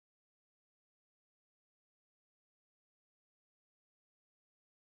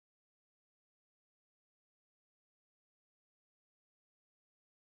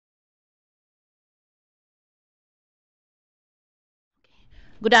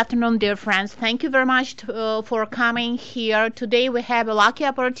Good afternoon, dear friends. Thank you very much for coming here. Today we have a lucky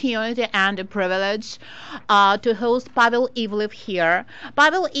opportunity and a privilege to host Pavel Ivlev here.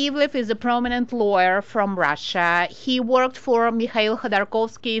 Pavel Ivlev is a prominent lawyer from Russia. He worked for Mikhail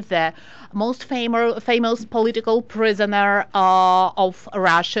Khodorkovsky, the most famous political prisoner of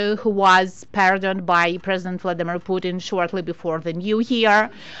Russia, who was pardoned by President Vladimir Putin shortly before the new year.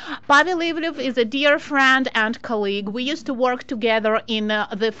 Pavel Ivlev is a dear friend and colleague. We used to work together in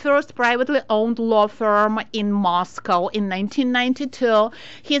the first privately owned law firm in Moscow in 1992.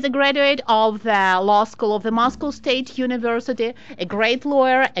 He is a graduate of the law school of the Moscow State University, a great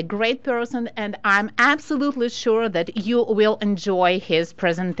lawyer, a great person, and I'm absolutely sure that you will enjoy his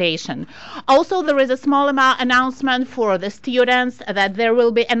presentation. Also, there is a small announcement for the students that there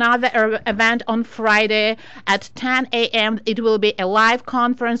will be another event on Friday at 10 a.m. It will be a live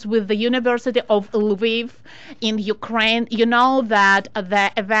conference with the University of Lviv in Ukraine. You know that the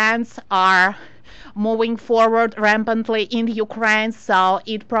events are moving forward rampantly in Ukraine, so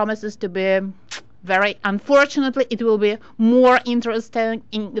it promises to be very unfortunately, it will be more interesting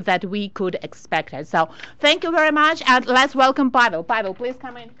than we could expect it. So thank you very much, and let's welcome Pavel. Pavel, please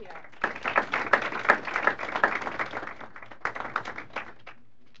come in here.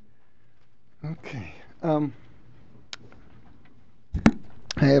 Okay.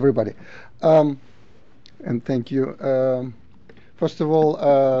 Hi, everybody. And thank you. First of all,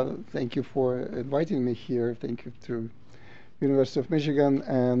 thank you for inviting me here. Thank you to University of Michigan,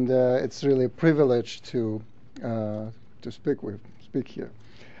 and it's really a privilege to speak here.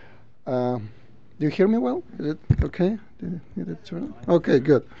 Do you hear me well? Is it okay? Did it turn on? Okay,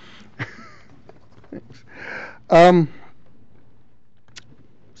 good. Thanks.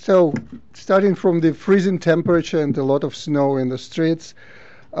 So, starting from the freezing temperature and a lot of snow in the streets,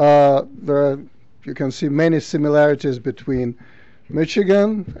 there are, you can see many similarities between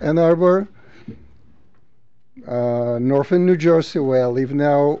Michigan, Ann Arbor, northern New Jersey, where I live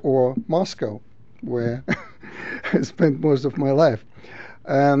now, or Moscow, where I spent most of my life.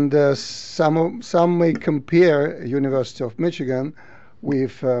 And some may compare University of Michigan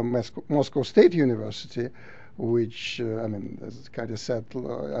with Moscow State University, which, as kind of said,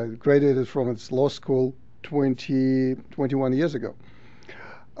 I graduated from its law school 21 years ago.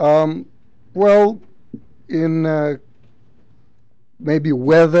 Well, in maybe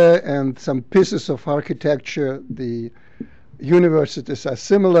weather and some pieces of architecture, the universities are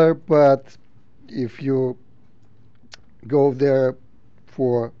similar, but if you go there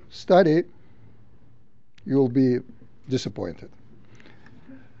for study, you'll be disappointed.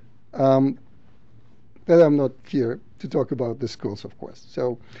 But I'm not here to talk about the schools, of course.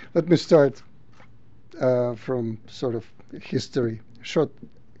 So let me start from sort of short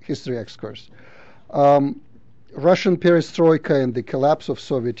history excursus. Russian perestroika and the collapse of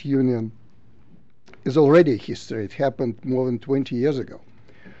Soviet Union is already history. It happened more than 20 years ago.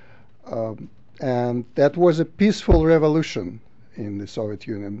 And that was a peaceful revolution in the Soviet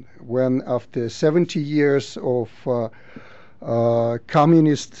Union when, after 70 years of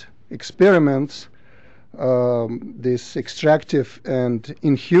communist experiments, this extractive and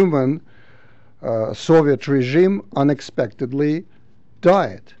inhuman Soviet regime unexpectedly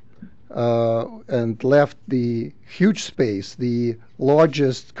died and left the huge space, the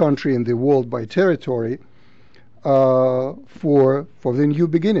largest country in the world by territory, for the new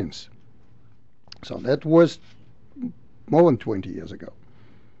beginnings. So that was more than 20 years ago.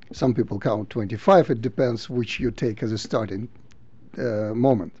 Some people count 25. It depends which you take as a starting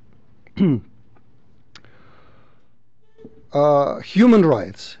moment. Human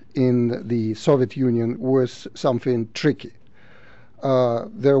rights in the Soviet Union was something tricky.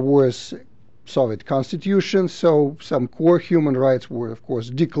 There was Soviet constitution, so some core human rights were, of course,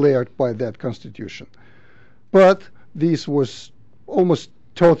 declared by that constitution. But this was almost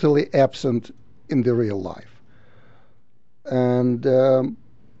totally absent in the real life. And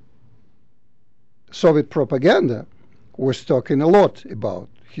Soviet propaganda was talking a lot about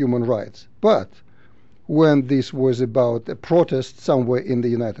human rights, but when this was about a protest somewhere in the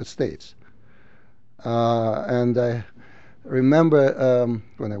United States. And I remember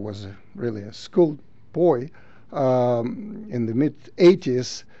when I was really a school boy, in the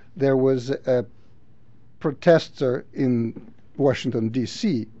mid-'80s, there was a protester in Washington,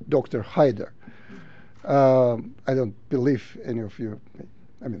 D.C., Dr. Hyder. I don't believe any of you,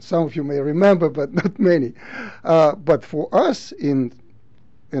 some of you may remember, but not many. But for us in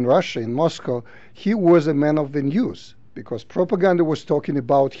Russia, in Moscow, he was a man of the news, because propaganda was talking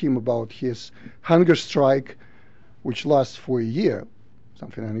about him, about his hunger strike, which lasts for a year,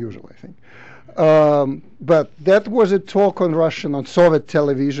 something unusual, I think. But that was a talk on Russian, on Soviet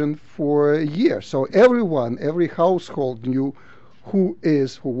television for a year. So everyone, every household knew who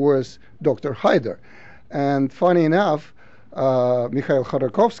was Dr. Haider. And funny enough, Mikhail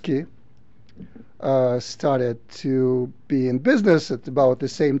Khodorkovsky started to be in business at about the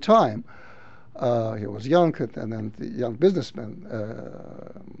same time. He was young and then the young businessman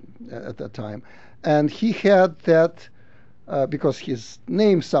at that time. And he had that, because his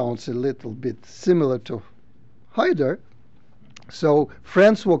name sounds a little bit similar to Haider, so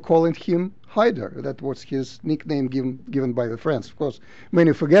friends were calling him Haider. That was his nickname given by the friends. Of course,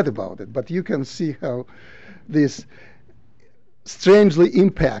 many forget about it, but you can see how this strangely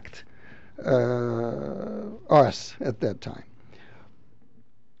impact us at that time.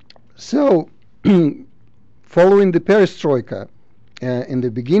 So, following the perestroika in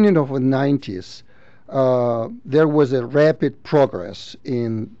the beginning of the 90s, there was a rapid progress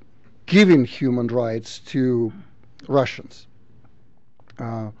in giving human rights to Russians.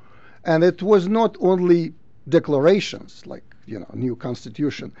 And it was not only declarations like, new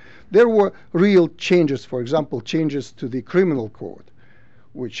constitution. There were real changes, for example, changes to the criminal code,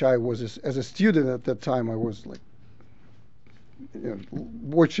 which I was, as a student at that time, I was like,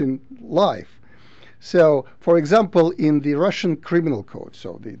 watching live. So, for example, in the Russian criminal code,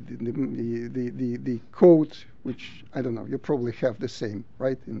 so the code, which I don't know, you probably have the same,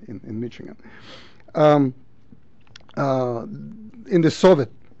 right, in Michigan. In the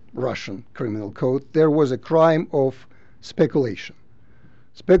Soviet Russian criminal code, there was a crime of speculation.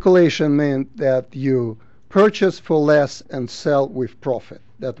 Speculation meant that you purchase for less and sell with profit.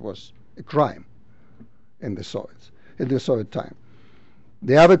 That was a crime in the Soviet time.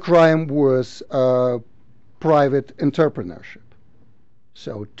 The other crime was private entrepreneurship.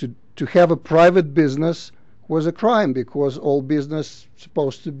 So to have a private business was a crime because all business is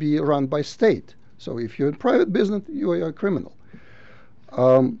supposed to be run by state. So if you're in private business, you are a criminal.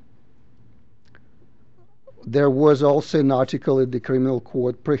 There was also an article in the criminal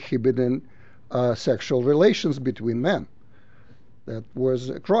code prohibiting sexual relations between men. That was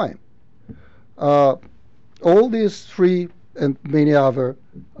a crime. All these three and many other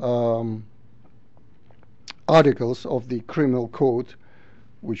articles of the criminal code,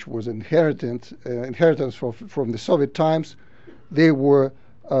 which was inheritance from the Soviet times, they were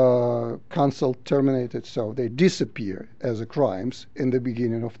cancelled, terminated, so they disappear as crimes in the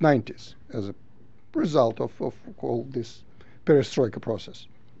beginning of 90s as a result of all this perestroika process.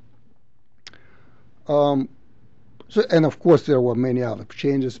 And of course there were many other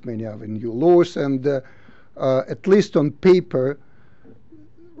changes, many other new laws, and at least on paper,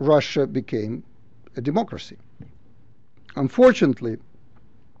 Russia became a democracy. Unfortunately,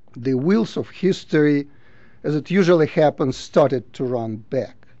 the wheels of history, as it usually happens, started to run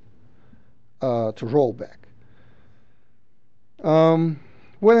back, to roll back.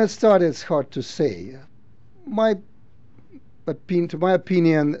 When it started, it's hard to say. To my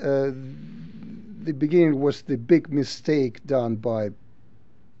opinion, the beginning was the big mistake done by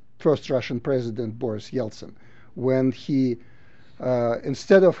first Russian president Boris Yeltsin, when he,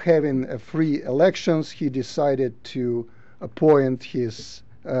 instead of having free elections, he decided to appoint his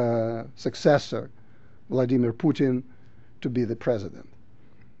successor, Vladimir Putin, to be the president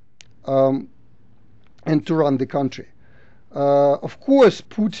and to run the country. Of course,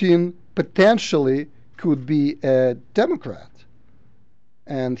 Putin potentially could be a Democrat,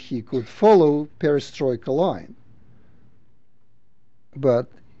 and he could follow perestroika line. But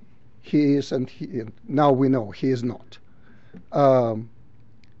he is, and now we know he is not. Well,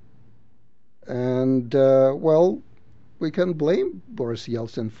 we can blame Boris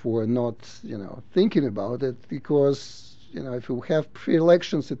Yeltsin for not, thinking about it, because, if we have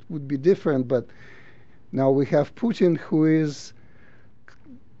pre-elections, it would be different. But now we have Putin, who is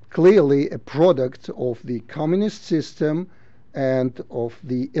clearly a product of the communist system and of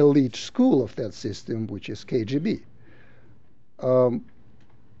the elite school of that system, which is KGB.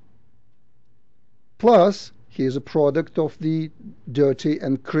 Plus, he is a product of the dirty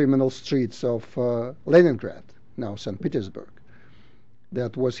and criminal streets of Leningrad, now St. Petersburg.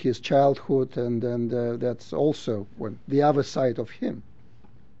 That was his childhood, and that's also the other side of him.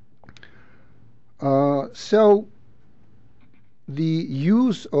 So the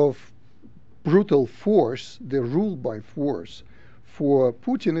use of brutal force, the rule by force, for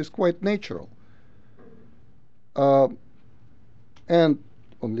Putin is quite natural. And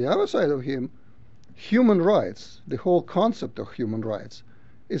on the other side of him, human rights, the whole concept of human rights,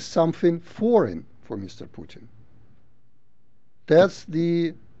 is something foreign for Mr. Putin. That's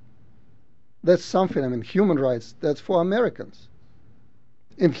something, human rights, that's for Americans.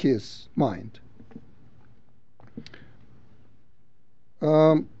 in his mind.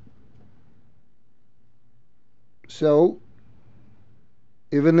 Um, so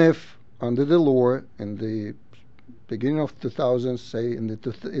even if under the law in the beginning of 2000, say in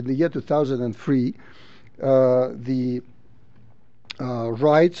the year 2003, the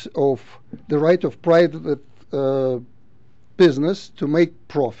right of private business to make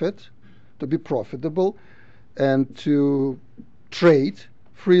profit, to be profitable, and to trade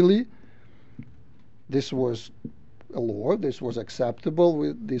freely. This was a law. This was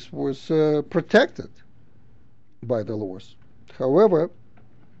acceptable. This was protected by the laws. However,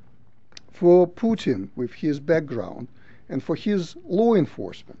 for Putin, with his background, and for his law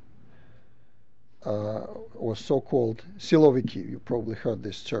enforcement, or so-called siloviki, you probably heard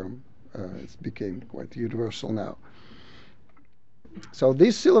this term. It's became quite universal now. So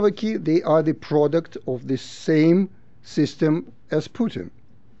these siloviki, they are the product of the same system as Putin.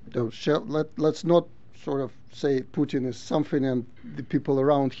 So let's not sort of say Putin is something and the people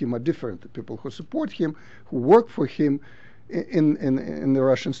around him are different. The people who support him, who work for him in the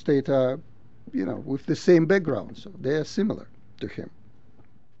Russian state are, with the same background. So they are similar to him.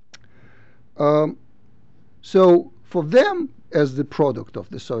 So for them, as the product of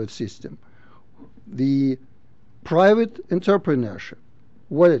the Soviet system, the private entrepreneurship,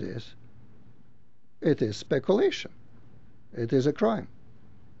 what it is speculation. It is a crime.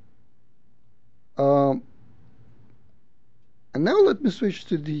 And now let me switch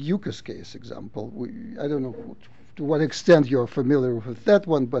to the Yukos case example. I don't know to what extent you're familiar with that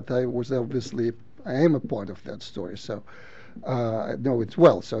one, but I am a part of that story, so I know it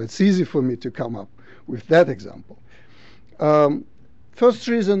well. So it's easy for me to come up with that example. First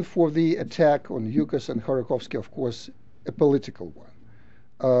reason for the attack on Yukos and Khodorkovsky, of course, a political one.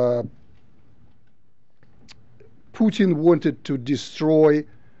 Putin wanted to destroy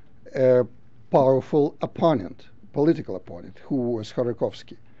a powerful opponent, political opponent, who was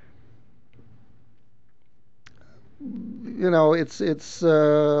Khodorkovsky. It's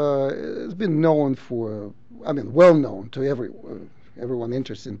been known well known to everyone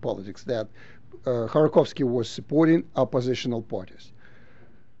interested in politics that Khodorkovsky was supporting oppositional parties.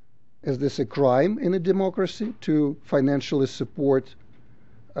 Is this a crime in a democracy to financially support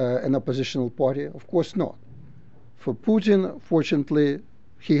an oppositional party? Of course not. For Putin, fortunately,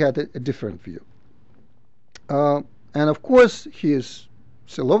 he had a different view. And of course, his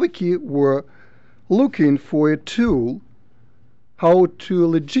Siloviki were looking for a tool how to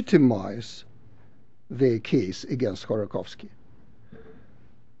legitimize their case against Khodorkovsky.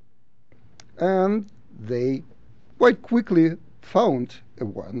 And they quite quickly found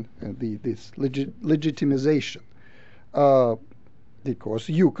this legitimization, because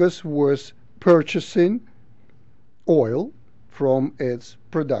Yukos was purchasing oil from its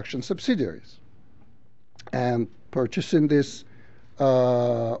production subsidiaries and purchasing this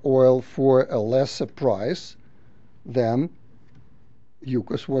oil for a lesser price than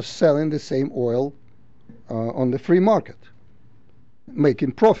Yukos was selling the same oil on the free market,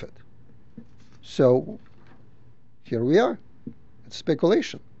 making profit. So here we are. It's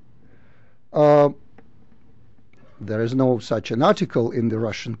speculation. There is no such an article in the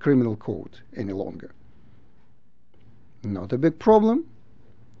Russian criminal code any longer. Not a big problem.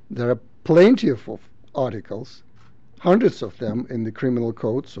 There are plenty of articles, hundreds of them in the criminal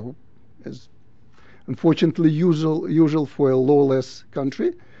code, so it's unfortunately usual for a lawless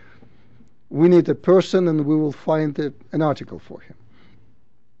country. We need a person and we will find an article for him.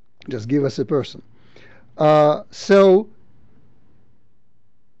 Just give us a person. So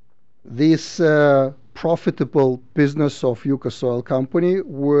this profitable business of Yukos Oil Company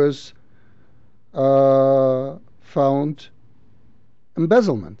was found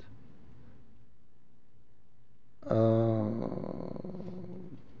embezzlement.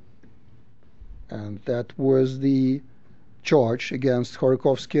 And that was the charge against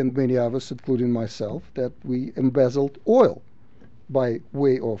Khodorkovsky and many others, including myself, that we embezzled oil by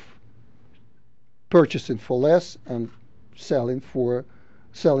way of purchasing for less and selling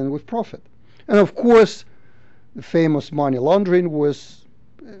with profit. And of course, the famous money laundering was,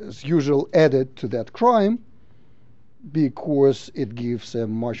 as usual, added to that crime because it gives a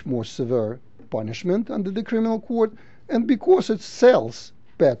much more severe punishment under the criminal court and because it sells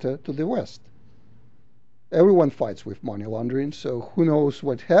better to the West. Everyone fights with money laundering, so who knows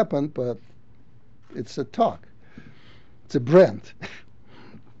what happened, but it's a talk. It's a brand.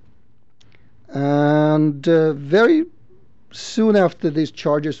 And very soon after these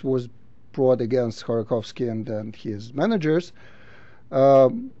charges was brought against Khodorkovsky and his managers,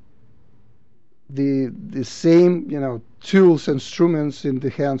 the same tools, instruments in the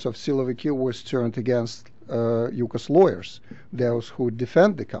hands of Siloviki was turned against Yuka's lawyers, those who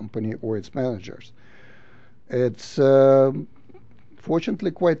defend the company or its managers. It's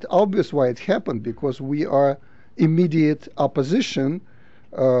fortunately quite obvious why it happened, because we are immediate opposition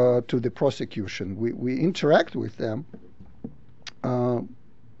to the prosecution. We interact with them.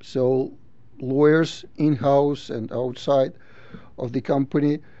 So lawyers in-house and outside of the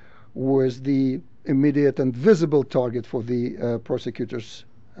company was the immediate and visible target for the prosecutors'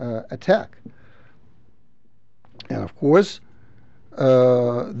 attack. And of course,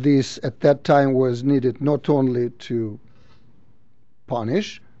 this at that time was needed not only to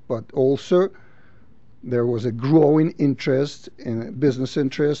punish, but also there was a growing interest, in business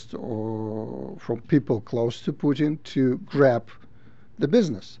interest, or from people close to Putin to grab the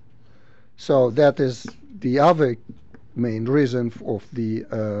business. So that is the other main reason of the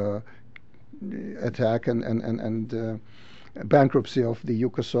attack and bankruptcy of the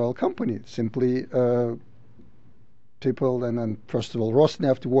Yukos Oil Company. Simply, people and first of all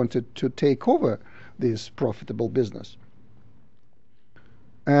Rosneft wanted to take over this profitable business.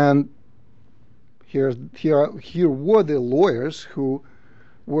 And here were the lawyers who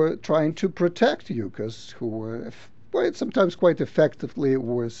were trying to protect Yukos, who were sometimes quite effectively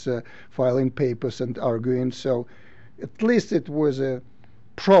was filing papers and arguing. So at least it was a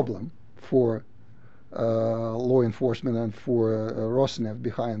problem for law enforcement and for Rosneft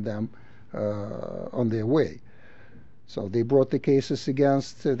behind them on their way. So they brought they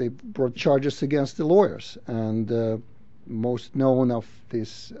brought charges against the lawyers, and most known of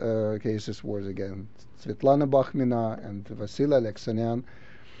these cases was against Svetlana Bakhmina and Vasily Alexanyan.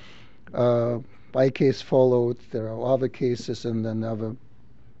 My case followed. There are other cases, and then other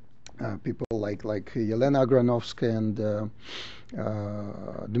people like Yelena Agranovska and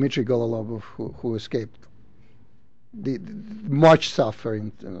Dmitry Gololobov who escaped much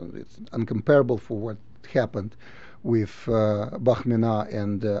suffering. It's uncomparable for what happened with Bakhmina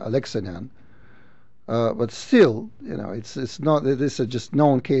and Alexanyan. But still, it's not. These are just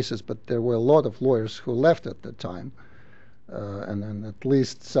known cases, but there were a lot of lawyers who left at the time, and at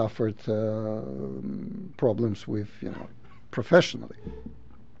least suffered problems with, professionally.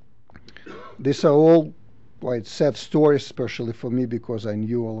 These are all quite sad stories, especially for me, because I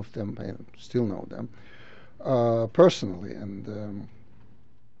knew all of them. I still know them personally, and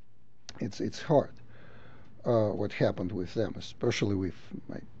it's hard what happened with them, especially with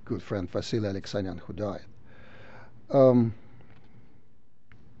my good friend Vasily Alexanyan, who died.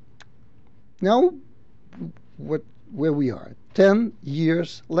 Now, where we are, 10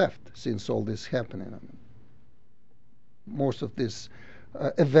 years left since all this happened. Most of these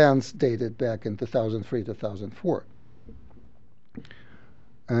events dated back in 2003, 2004.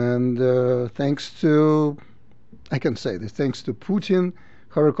 And thanks to Putin,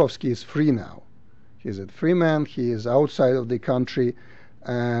 Khodorkovsky is free now. He's a free man. He is outside of the country,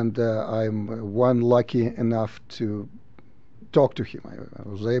 and I'm one lucky enough to talk to him. I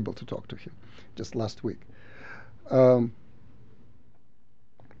was able to talk to him just last week. One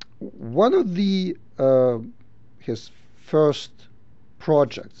of his first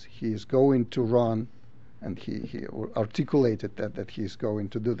projects he is going to run, and he articulated that he's going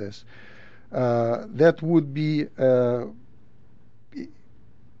to do this. That would be a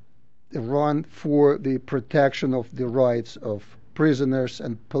run for the protection of the rights of prisoners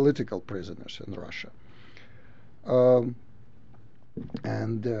and political prisoners in Russia.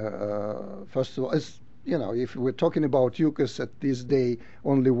 First of all, if we're talking about Yukos, at this day,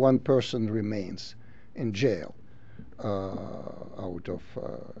 only one person remains in jail out of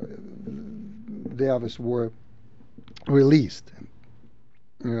the others were released.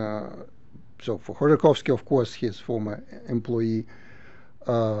 So for Khodorkovsky, of course, his former employee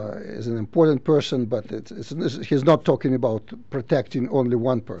is an important person, but he's not talking about protecting only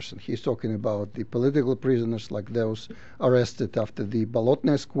one person. He's talking about the political prisoners, like those arrested after the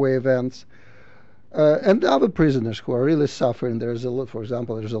Bolotnaya Square events, and the other prisoners who are really suffering. There's a lot, for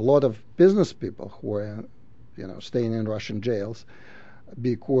example, there's a lot of business people who are, staying in Russian jails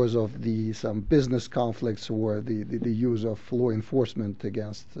because of some business conflicts or the use of law enforcement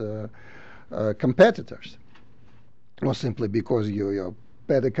against competitors, or simply because you're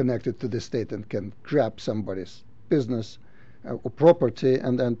better connected to the state and can grab somebody's business or property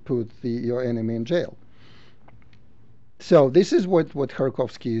and then put your enemy in jail. So this is what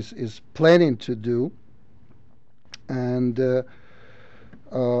Khodorkovsky is planning to do, and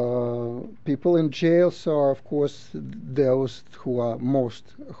people in jails are, of course, those who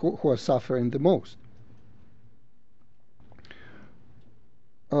are suffering the most.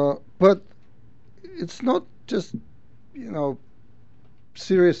 But it's not just, you know,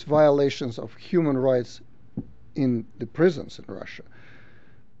 serious violations of human rights in the prisons in Russia.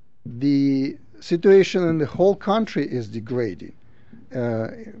 The situation in the whole country is degrading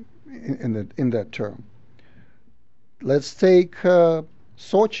in that term. Let's take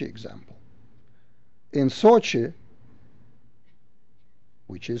Sochi example. In Sochi,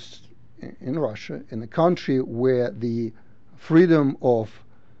 which is in Russia, in a country where the freedom of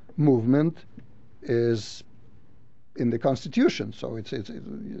movement is in the constitution, so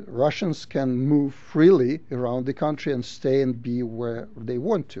Russians can move freely around the country and stay and be where they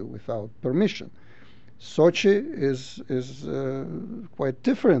want to without permission. Sochi is quite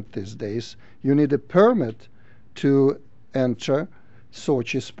different these days. You need a permit to enter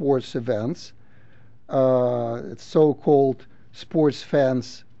Sochi sports events. It's so-called sports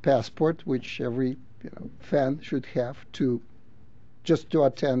fans passport, which every fan should have to just to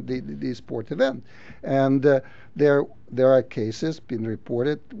attend the sport event. And there are cases been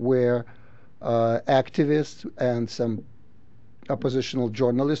reported where activists and some oppositional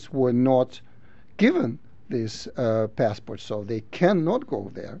journalists were not given this passport, so they cannot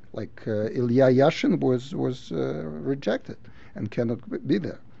go there. Like Ilya Yashin was rejected and cannot be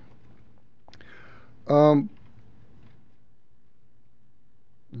there.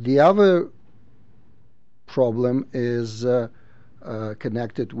 The other problem is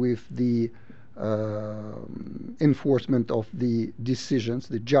connected with the enforcement of the decisions,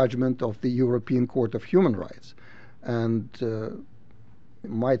 the judgment of the European Court of Human Rights. And you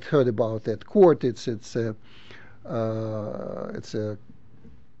might heard about that court. It's a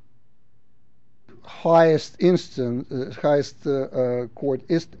highest court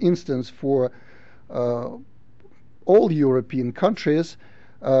instance for all European countries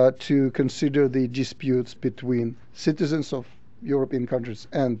to consider the disputes between citizens of European countries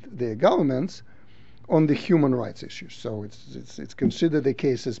and their governments on the human rights issues. So it's considered the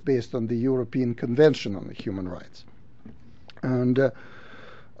cases based on the European Convention on the Human Rights. And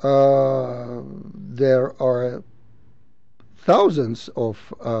there are thousands of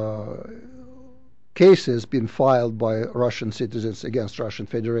cases being filed by Russian citizens against Russian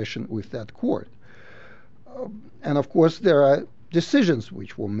Federation with that court. And of course there are decisions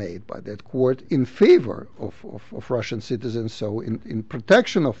which were made by that court in favor of Russian citizens, so in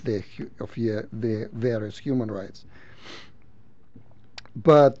protection of their various human rights.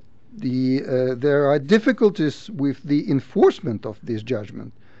 But there are difficulties with the enforcement of this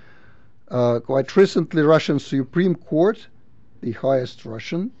judgment. Quite recently, Russian Supreme Court, the highest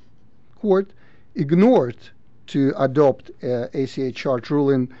Russian court, ignored to adopt ACA chart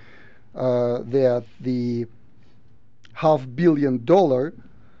ruling that the $500 million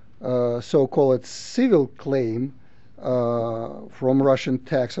so-called civil claim from Russian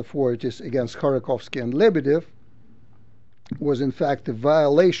tax authorities against Khodorkovsky and Lebedev was in fact a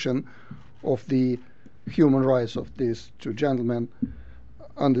violation of the human rights of these two gentlemen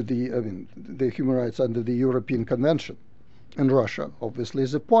under the human rights under the European Convention. And Russia obviously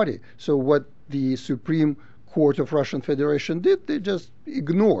is a party. So what the Supreme Court of Russian Federation did, they just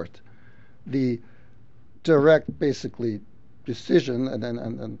ignored the direct, basically, decision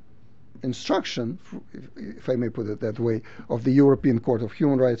and instruction, if I may put it that way, of the European Court of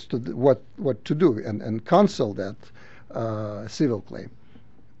Human Rights to what to do and cancel that civil claim.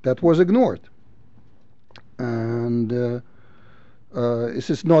 That was ignored. And this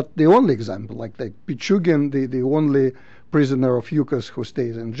is not the only example. Like Pichugin, the only prisoner of Yukos who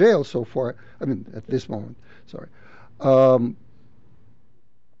stays in jail so far, at this moment, sorry.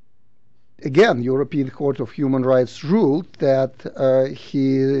 Again, European Court of Human Rights ruled that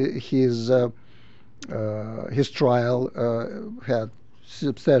his trial had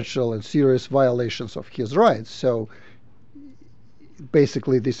substantial and serious violations of his rights. So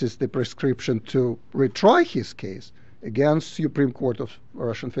basically, this is the prescription to retry his case against Supreme Court of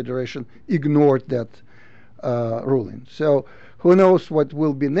Russian Federation, ignored that ruling. So who knows what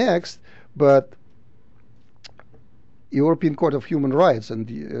will be next, but European Court of Human Rights and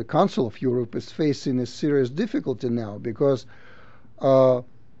the Council of Europe is facing a serious difficulty now because there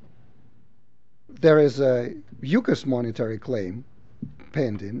is a Yukos monetary claim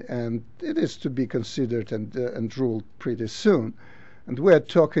pending, and it is to be considered and ruled pretty soon. And we're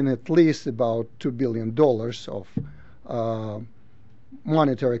talking at least about $2 billion of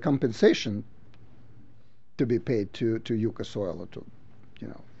monetary compensation to be paid to Yukos Oil or to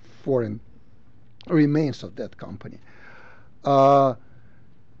foreign remains of that company. And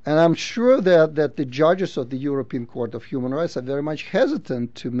I'm sure that the judges of the European Court of Human Rights are very much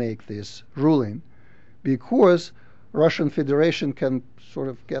hesitant to make this ruling because Russian Federation can sort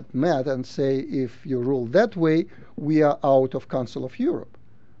of get mad and say, if you rule that way, we are out of Council of Europe.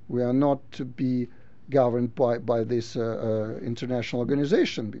 We are not to be governed by this international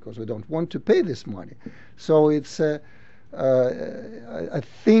organization because we don't want to pay this money. So I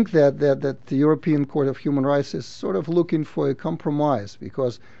think that the European Court of Human Rights is sort of looking for a compromise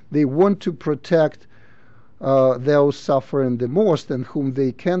because they want to protect those suffering the most and whom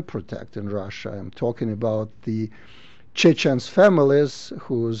they can protect in Russia. I'm talking about the Chechens families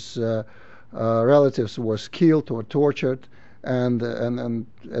whose relatives was killed or tortured, and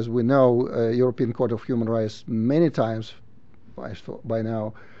as we know, European Court of Human Rights many times by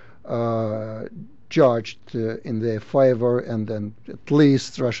now judged in their favor, and then at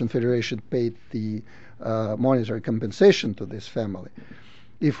least Russian Federation paid the monetary compensation to this family.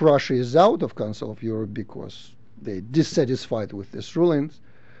 If Russia is out of Council of Europe because they're dissatisfied with these rulings,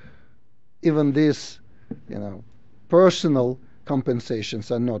 even these, personal compensations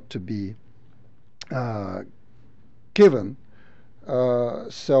are not to be given.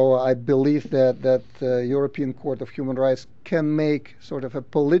 So I believe that European Court of Human Rights can make sort of a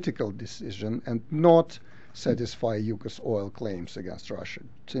political decision and not satisfy Yukos oil claims against Russia,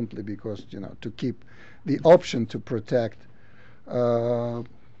 simply because, to keep the option to protect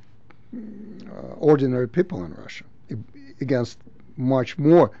ordinary people in Russia against much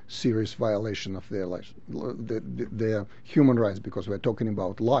more serious violation of their lives, their human rights, because we're talking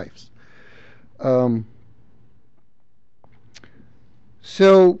about lives.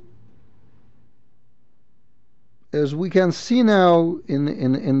 So, as we can see now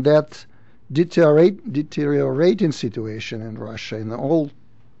in that deteriorating situation in Russia, in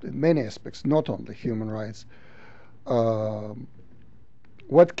many aspects, not only human rights,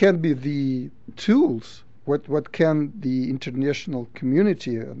 what can be the tools? What can the international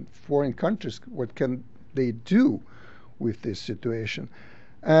community and foreign countries, what can they do with this situation?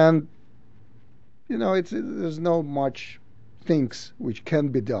 And there's no much things which can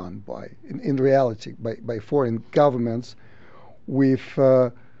be done in reality by foreign governments with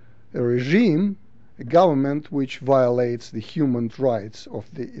a regime, a government which violates the human rights of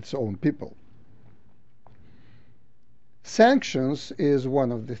its own people. Sanctions is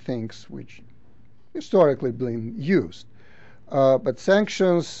one of the things which historically been used, but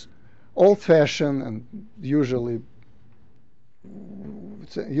sanctions, old-fashioned and usual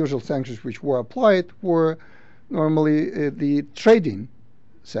sanctions which were applied were normally the trading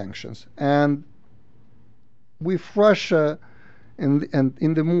sanctions. And with Russia and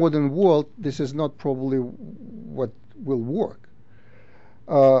in the modern world, this is not probably what will work.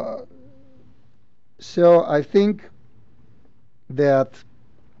 So I think that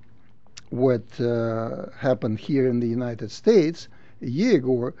what happened here in the United States a year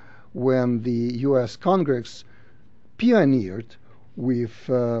ago, when the U.S. Congress pioneered with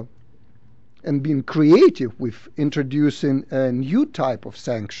and been creative with introducing a new type of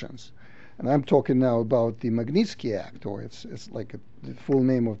sanctions. And I'm talking now about the Magnitsky Act, or it's like the full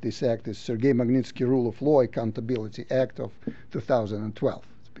name of this act is Sergei Magnitsky Rule of Law Accountability Act of 2012,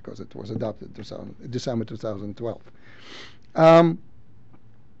 because it was adopted December 2012.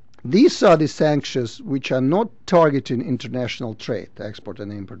 These are the sanctions which are not targeting international trade, export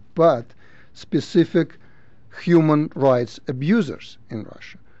and import, but specific human rights abusers in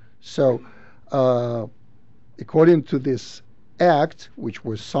Russia. So, according to this act, which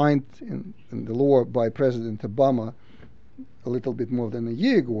was signed in the law by President Obama a little bit more than a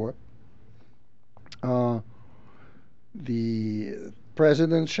year ago, the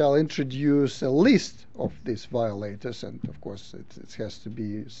president shall introduce a list of these violators, and of course it has to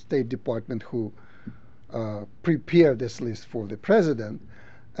be State Department who prepare this list for the president,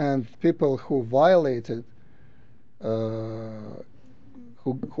 and people who violated, who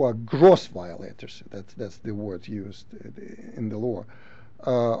are gross violators, that's the word used in the law,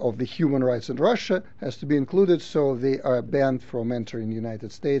 of the human rights in Russia has to be included, so they are banned from entering the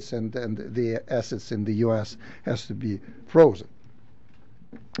United States, and their assets in the U.S. has to be frozen.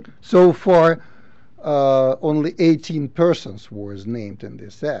 So far, only 18 persons was named in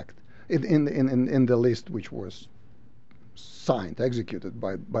this act, in the list which was signed, executed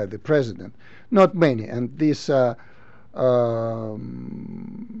by the president. Not many, and these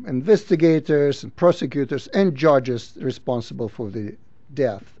investigators and prosecutors and judges responsible for the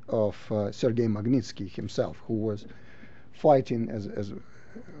death of Sergei Magnitsky himself, who was fighting, as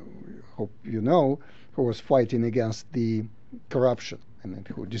hope you know, who was fighting against the corruption, and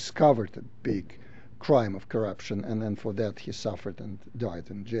who discovered a big crime of corruption, and then for that he suffered and died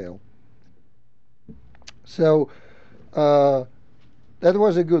in jail. So that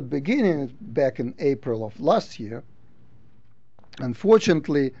was a good beginning back in April of last year,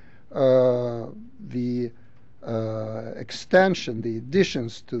 Unfortunately, the extension, the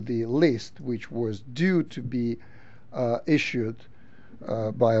additions to the list, which was due to be issued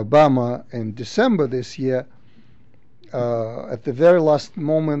by Obama in December this year, at the very last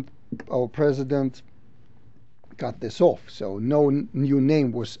moment, our president cut this off. So no new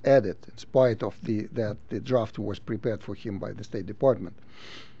name was added, in spite of that the draft was prepared for him by the State Department.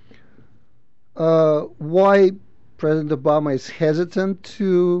 Why President Obama is hesitant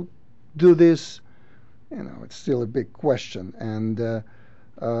to do this, it's still a big question. And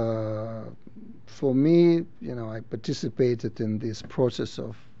for me, I participated in this process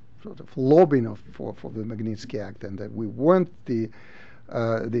of sort of lobbying for the Magnitsky Act, and that we want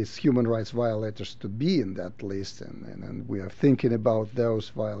these human rights violators to be in that list, and we are thinking about those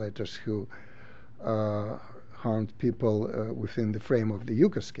violators who harmed people within the frame of the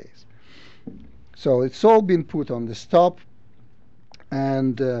UCAS case. So it's all been put on the stop,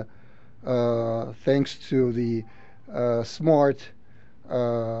 and thanks to the smart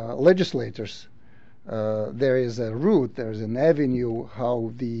legislators, there is a route, there is an avenue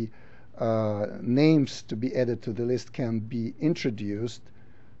how the names to be added to the list can be introduced,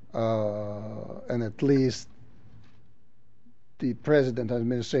 and at least the president and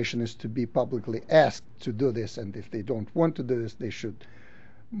administration is to be publicly asked to do this, and if they don't want to do this, they should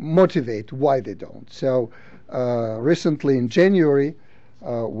motivate why they don't. So recently in January,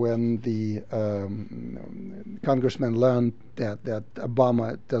 when the congressman learned that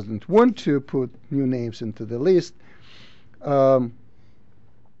Obama doesn't want to put new names into the list,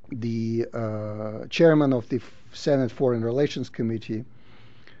 the chairman of the Senate Foreign Relations Committee,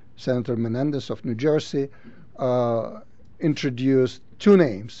 Senator Menendez of New Jersey, introduced two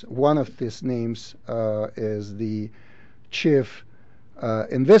names. One of these names is the chief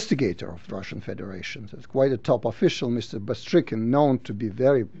investigator of the Russian Federation. So it's quite a top official, Mr. Bastrykin, known to be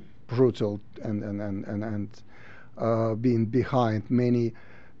very brutal and being behind many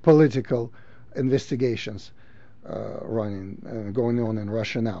political investigations going on in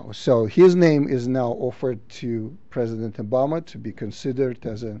Russia now. So his name is now offered to President Obama to be considered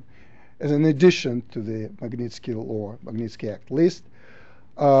as an addition to the Magnitsky Act list.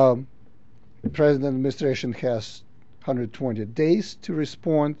 The President administration has 120 days to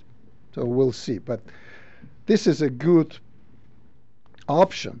respond, so we'll see. But this is a good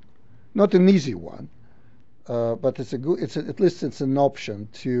option, not an easy one, but at least it's an option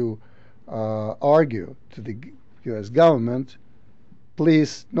to argue to the U.S. government,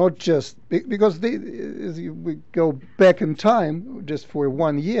 please, not just because we go back in time just for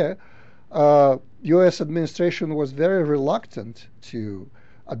 1 year, U.S. administration was very reluctant to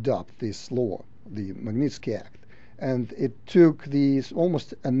adopt this law, the Magnitsky Act. And it took these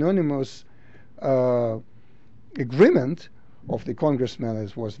almost anonymous agreement of the congressmen.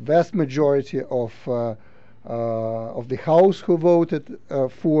 It was vast majority of the House who voted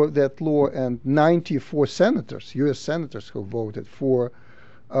for that law, and 94 senators, U.S. senators, who voted for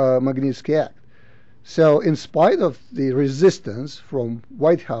Magnitsky Act. So in spite of the resistance from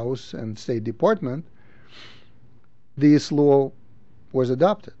White House and State Department, this law was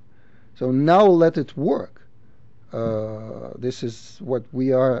adopted. So now let it work. This is what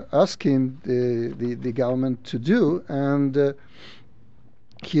we are asking the government to do, and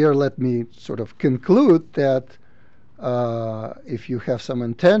here let me sort of conclude that if you have some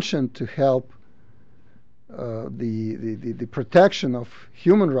intention to help the protection of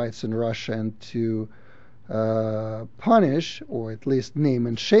human rights in Russia and to punish or at least name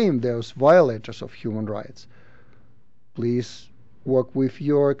and shame those violators of human rights, please work with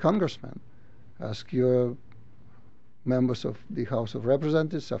your congressman. Ask your members of the House of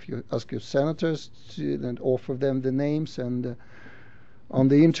Representatives, ask your senators and offer them the names, and on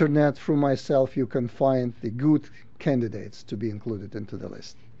the internet through myself you can find the good candidates to be included into the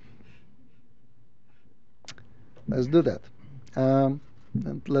list. Let's do that. And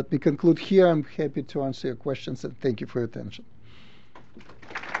let me conclude here. I'm happy to answer your questions, and thank you for your attention.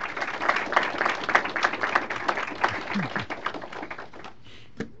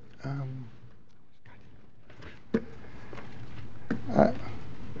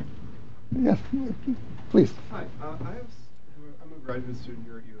 Yes, please. Hi, I'm a graduate student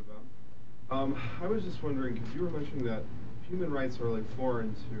here at U of M. I was just wondering, because you were mentioning that human rights are like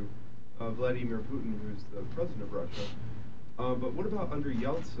foreign to Vladimir Putin, who's the president of Russia. But what about under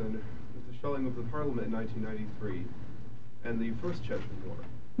Yeltsin, with the shelling of the parliament in 1993 and the first Chechen war?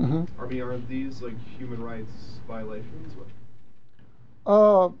 I mean, aren't these like human rights violations?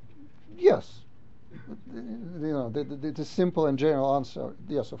 Yes. The simple and general answer,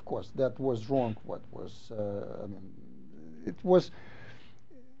 yes, of course, that was wrong. What was, it was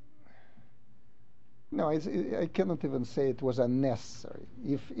no, I cannot even say it was unnecessary.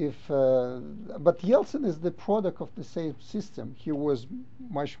 But Yeltsin is the product of the same system. He was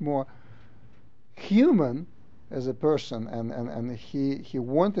much more human as a person, and he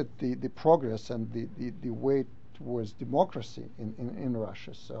wanted the progress and the way towards democracy in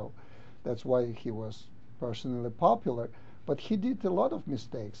Russia. So that's why he was personally popular. But he did a lot of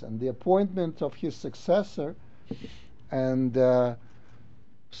mistakes, and the appointment of his successor and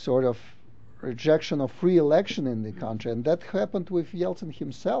sort of rejection of free election in the country, and that happened with Yeltsin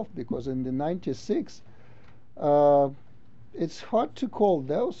himself, because in the '96, it's hard to call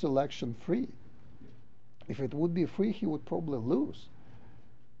those elections free. If it would be free, he would probably lose.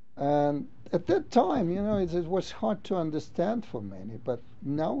 And at that time, it was hard to understand for many, but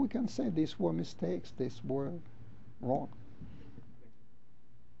now we can say these were mistakes, these were wrong.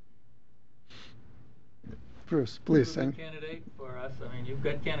 Bruce, please. You're a candidate for us. I mean, you've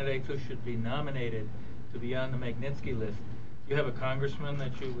got candidates who should be nominated to be on the Magnitsky list. Do you have a congressman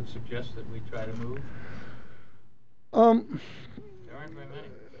that you would suggest that we try to move? There aren't very many.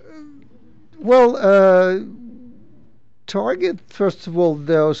 Well, target, first of all,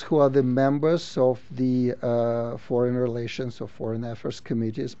 those who are the members of the Foreign Relations or Foreign Affairs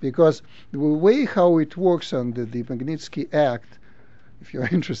committees, because the way how it works under the Magnitsky Act, if you're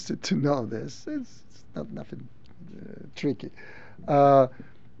interested to know this, it's not nothing tricky.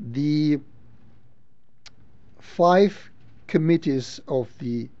 The 5 committees of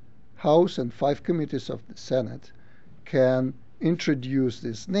the House and 5 committees of the Senate can introduce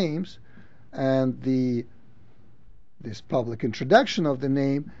these names, and this public introduction of the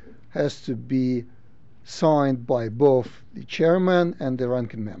name has to be signed by both the chairman and the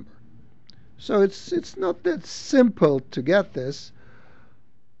ranking member. So it's not that simple to get this,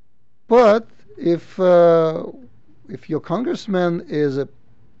 but if your congressman is a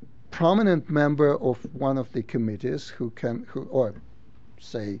prominent member of one of the committees or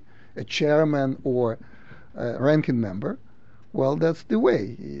say a chairman or a ranking member, well, that's the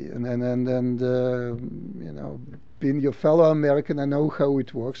way. And being your fellow American, I know how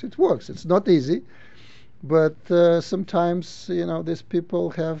it works. It works. It's not easy, but sometimes these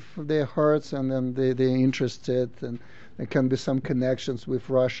people have their hearts, and then they're interested, and there can be some connections with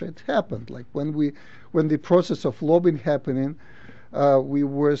Russia. It happened. Like when the process of lobbying happening, we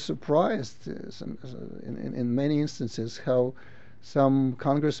were surprised in many instances how some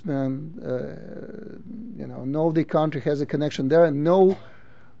congressmen, know the country has a connection there, and no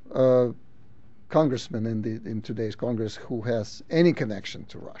congressman in today's Congress who has any connection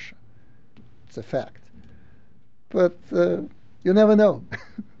to Russia. It's a fact. But you never know.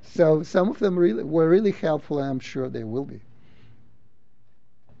 So some of them were really helpful, and I'm sure they will be.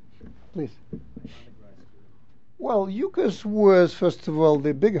 Please. Well, UCAS was, first of all,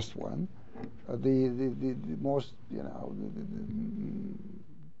 the biggest one, the most,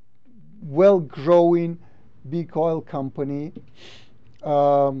 well-growing big oil company.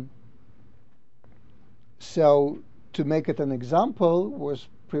 So to make it an example was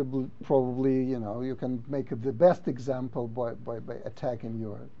probably, you can make it the best example by attacking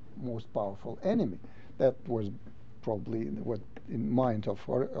your most powerful enemy. That was probably what in mind of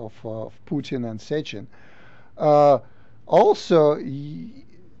Putin and Sechin. Also,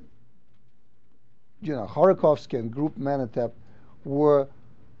 Khodorkovsky and Group Manitep were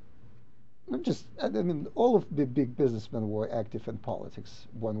not just, all of the big businessmen were active in politics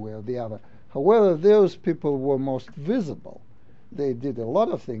one way or the other. However, those people were most visible. They did a lot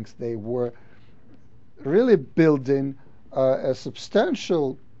of things. They were really building a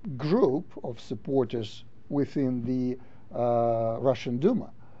substantial group of supporters within the Russian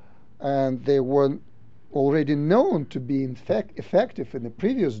Duma. And they were already known to be effective in the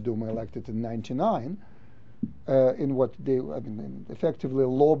previous Duma elected in '99 in what they, effectively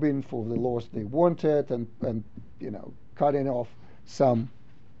lobbying for the laws they wanted and cutting off some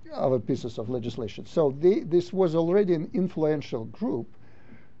other pieces of legislation. So this was already an influential group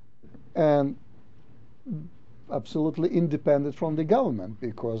and absolutely independent from the government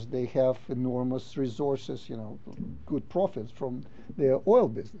because they have enormous resources, good profits from their oil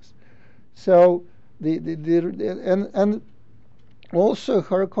business. So and also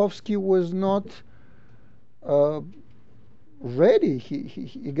Khodorkovsky was not ready.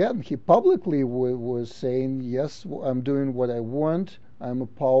 He publicly was saying, yes, I'm doing what I want. I'm a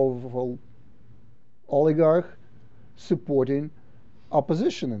powerful oligarch supporting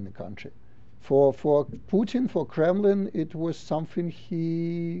opposition in the country. For Putin, for Kremlin, it was something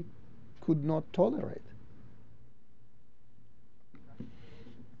he could not tolerate.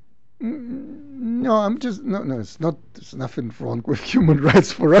 No, I'm just no. It's not. There's nothing wrong with human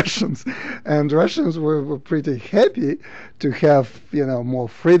rights for Russians, and Russians were pretty happy to have more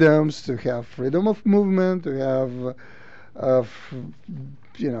freedoms, to have freedom of movement, to have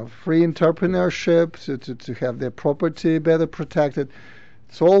free entrepreneurship, to have their property better protected.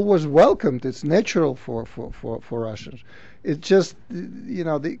 It's all was welcomed. It's natural for Russians. It's just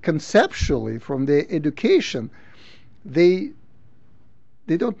conceptually from their education, they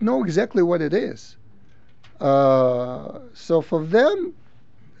don't know exactly what it is. So for them,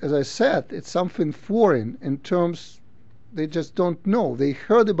 as I said, it's something foreign in terms they just don't know. They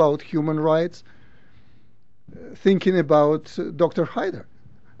heard about human rights thinking about Dr. Haider.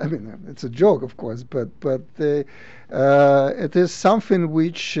 I mean, it's a joke, of course, but it is something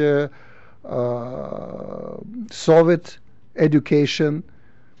which Soviet education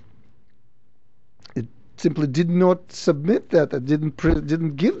simply did not submit that. It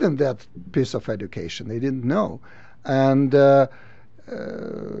didn't give them that piece of education. They didn't know, and in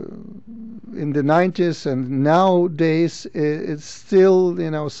the 90s and nowadays, it's still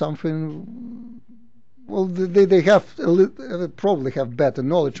something. Well, they have probably have better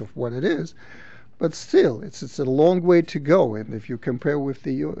knowledge of what it is, but still, it's a long way to go. And if you compare with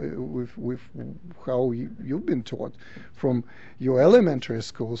with how you've been taught from your elementary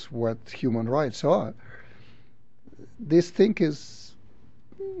schools what human rights are, this thing is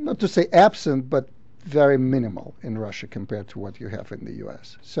not to say absent, but very minimal in Russia compared to what you have in the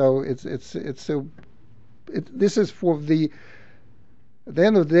U.S. So this is for the. At the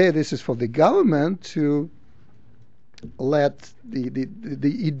end of the day, this is for the government to let the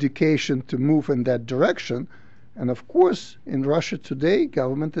education to move in that direction, and of course, in Russia today,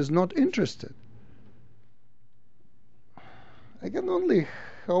 government is not interested. I can only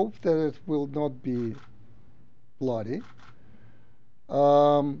hope that it will not be bloody.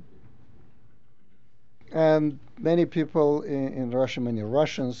 And many people in Russia, many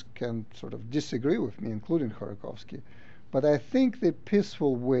Russians can sort of disagree with me, including Khodorkovsky. But I think the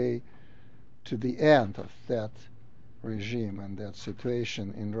peaceful way to the end of that regime and that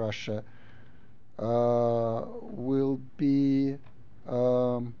situation in Russia will be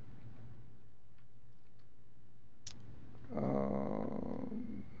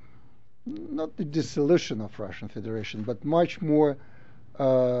not the dissolution of Russian Federation, but much more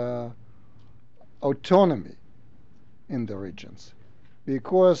autonomy in the regions,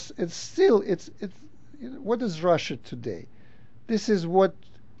 because it's what is Russia today? This is what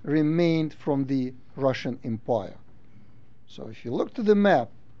remained from the Russian Empire. So if you look to the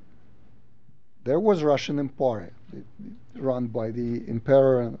map, there was Russian Empire run by the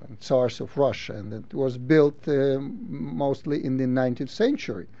emperor and tsars of Russia, and it was built mostly in the 19th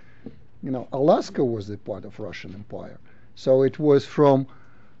century. Alaska was a part of Russian Empire. So it was from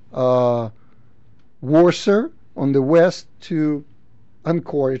Warsaw on the west to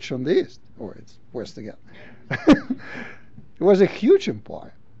Anchorage on the east, or it's west again. It was a huge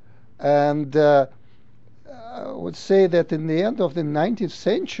empire. And I would say that in the end of the 19th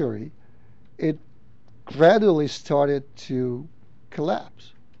century, it gradually started to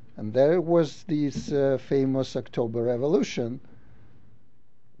collapse. And there was this famous October Revolution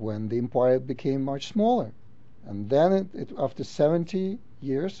when the empire became much smaller. And then after 70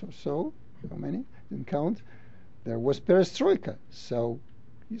 years or so, how many? Didn't count. There was perestroika. So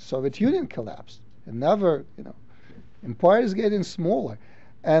the Soviet Union collapsed. Another, empire is getting smaller.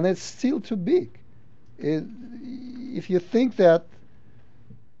 And it's still too big. If you think that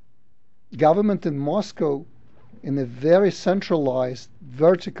government in Moscow, in a very centralized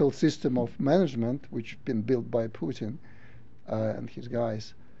vertical system of management, which has been built by Putin and his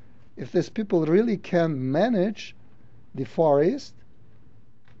guys, if these people really can manage the Far East,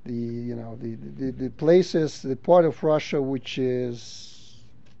 the places, the part of Russia which is,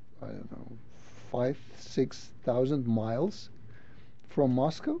 I don't know, 5,000-6,000 miles from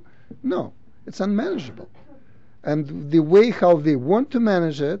Moscow, no, it's unmanageable. And the way how they want to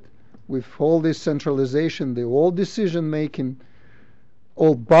manage it, with all this centralization, the all decision-making,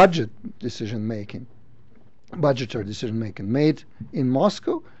 all budgetary decision-making made in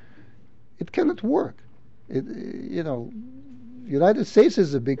Moscow, it cannot work. United States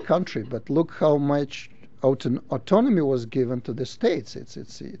is a big country, but look how much autonomy was given to the states.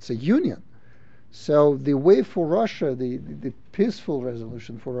 It's a union. So the way for Russia, the peaceful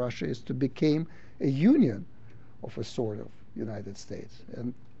resolution for Russia, is to become a union of a sort of United States.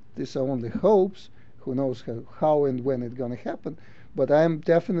 And this are only hopes. Who knows how and when it's going to happen? But I'm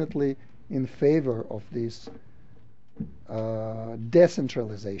definitely in favor of this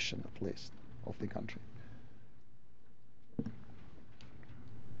decentralization, at least, of the country.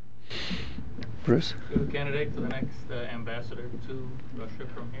 Bruce? You're a candidate for the next ambassador to Russia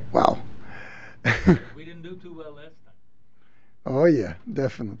from here? Wow. We didn't do too well last time. Oh yeah,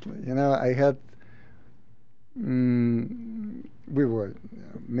 definitely. I had we were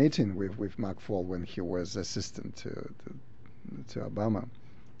meeting with McFall when he was assistant to Obama,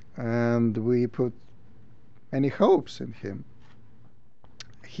 and we put many hopes in him.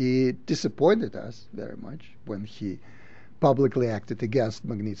 He disappointed us very much when he publicly acted against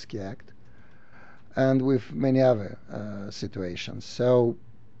Magnitsky Act, and with many other situations. So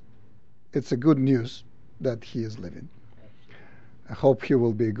it's a good news that he is living. I hope he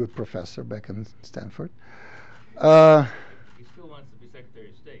will be a good professor back in Stanford. He still wants to be Secretary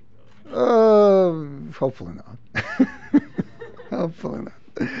of State, though. Hopefully not. Hopefully not.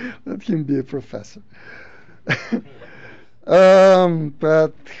 Let him be a professor.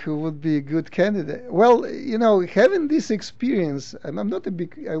 But who would be a good candidate? Well, having this experience, I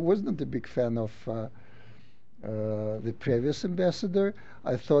was not a big fan of the previous ambassador.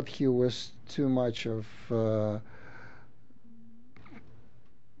 I thought he was too much of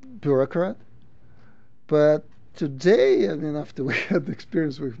bureaucrat. But today, after we had the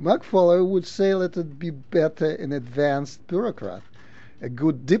experience with McFall, I would say let it be better an advanced bureaucrat, a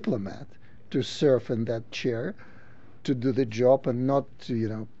good diplomat to serve in that chair, to do the job and not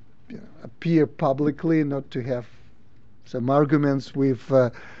to, appear publicly, not to have some arguments with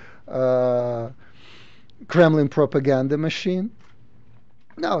Kremlin propaganda machine.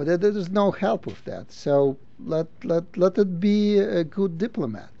 No, there is no help with that. So let it be a good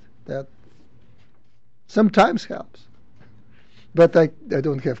diplomat that sometimes helps. But I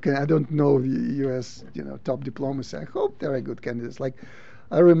don't know the U.S. top diplomacy. I hope there are good candidates. Like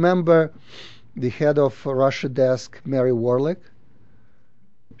I remember the head of Russia desk, Mary Warlick.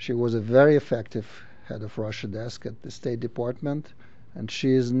 She was a very effective head of Russia desk at the State Department, and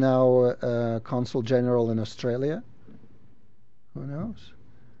she is now consul general in Australia. Who knows?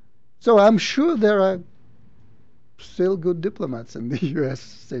 So I'm sure there are still good diplomats in the U.S.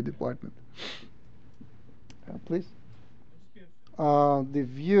 State Department. Please. The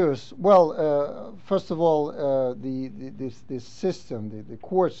views. Well, first of all, this system, the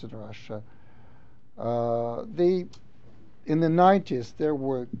courts in Russia, in the 90s there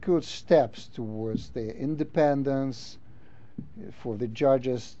were good steps towards their independence, for the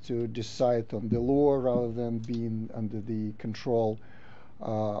judges to decide on the law rather than being under the control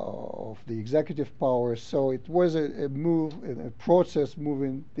of the executive power. So it was a process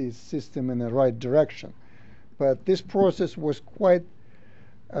moving the system in the right direction. But this process was quite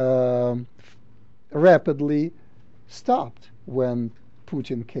rapidly stopped when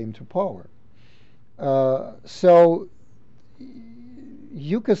Putin came to power. So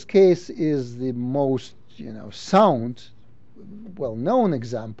Yuka's case is the most, sound, well-known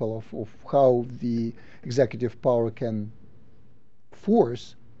example of how the executive power can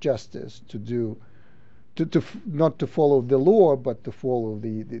force justice to not to follow the law, but to follow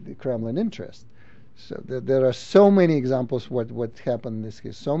the Kremlin interest. So there are so many examples what happened in this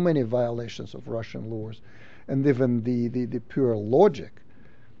case, so many violations of Russian laws, and even the pure logic.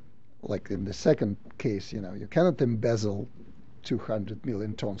 Like in the second case, you cannot embezzle 200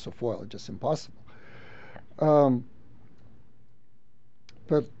 million tons of oil; it's just impossible.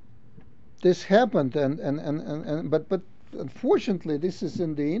 But this happened, but unfortunately, this is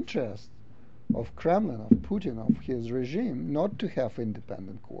in the interest of Kremlin, of Putin, of his regime, not to have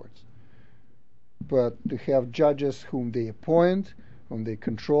independent courts, but to have judges whom they appoint, whom they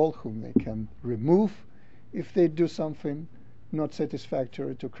control, whom they can remove if they do something not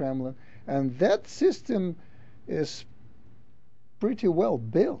satisfactory to Kremlin. And that system is pretty well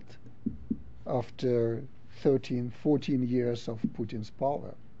built after 13, 14 years of Putin's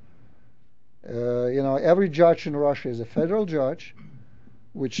power. Every judge in Russia is a federal judge,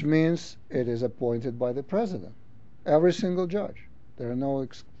 which means it is appointed by the president. Every single judge. There are no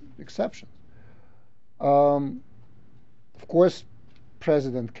exceptions. Of course,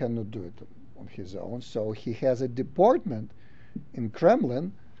 president cannot do it on his own, so he has a department in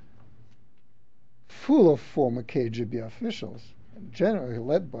Kremlin full of former KGB officials, generally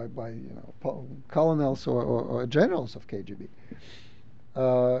led by colonels or generals of KGB,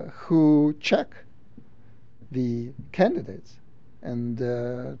 who check the candidates and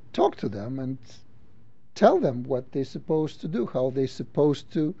talk to them and tell them what they're supposed to do, how they're supposed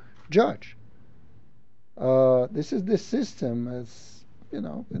to judge. This is the system, as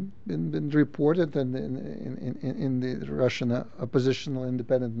been reported in the Russian oppositional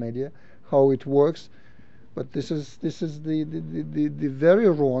independent media, how it works. But this is the very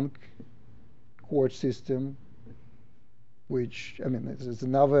wrong court system, which it's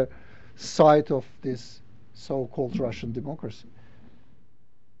another side of this so-called Russian democracy,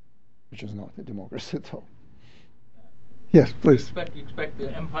 which is not a democracy at all. Yes, please. You expect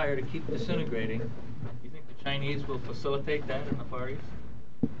the empire to keep disintegrating. Do you think the Chinese will facilitate that in the Far East?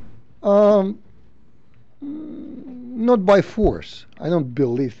 Not by force. I don't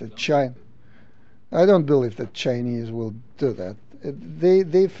believe that Chinese will do that.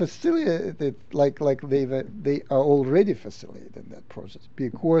 They facilitate it like they are already facilitating that process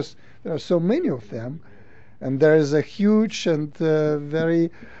because there are so many of them, and there is a huge and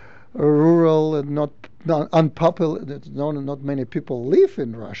very rural and not unpopular. Not many people live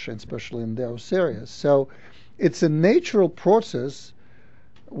in Russia, especially in those areas. So it's a natural process,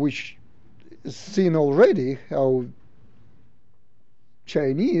 which is seen already how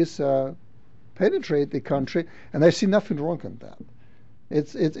Chinese penetrate the country, and I see nothing wrong in that.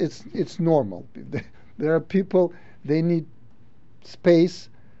 It's normal. There are people, they need space,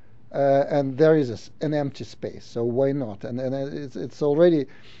 and there is an empty space. So why not? And it's already.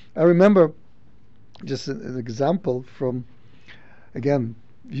 I remember just an example from, again,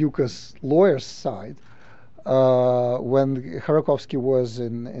 Yuka's lawyer's side. When Kharkovsky was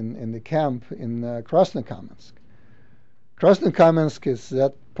in the camp in Krasnokamensk. Krasnokamensk is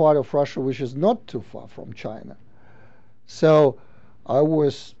that part of Russia which is not too far from China. So I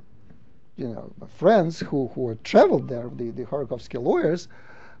was, friends who had traveled there, the Kharkovsky lawyers,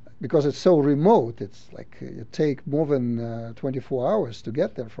 because it's so remote. It's like it take more than 24 hours to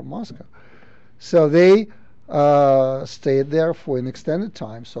get there from Moscow. So they stayed there for an extended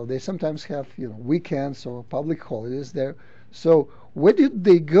time. So they sometimes have weekends or public holidays there. So where did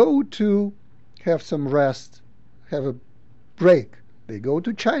they go to have some rest, have a break? They go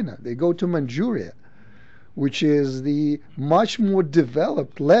to China. They go to Manchuria, which is the much more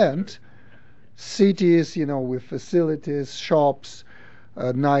developed land, cities, with facilities, shops,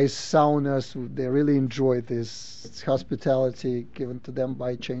 nice saunas. They really enjoy this hospitality given to them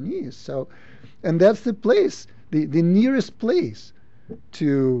by Chinese. So, and that's the place, the nearest place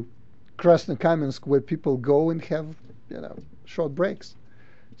to Krasnokamensk where people go and have, short breaks.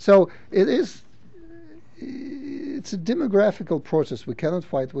 So it's a demographical process. We cannot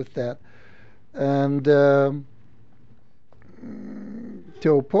fight with that. And to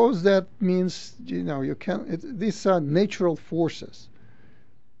oppose that means, you can't. These are natural forces.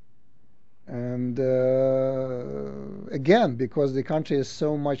 And again, because the country is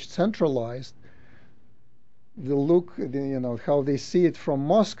so much centralized, how they see it from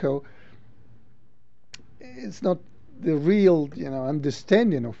Moscow, it's not the real,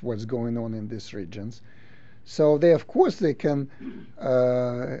 understanding of what's going on in these regions. So of course, they can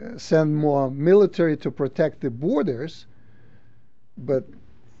send more military to protect the borders, but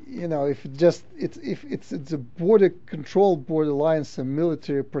if it's a border control, border lines, and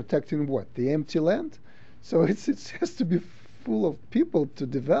military protecting what? The empty land. So it has to be full of people to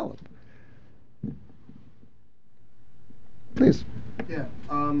develop. Please. Yeah.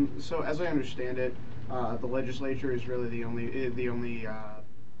 So as I understand it, the legislature is really the only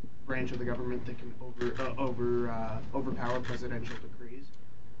branch of the government that can overpower presidential decrees,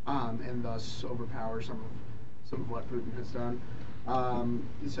 and thus overpower some of what Putin has done.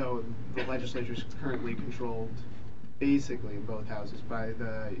 So the legislature is currently controlled, basically in both houses, by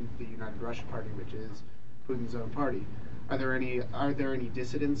the United Russia Party, which is Putin's own party. Are there any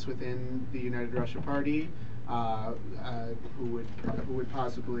dissidents within the United Russia Party who would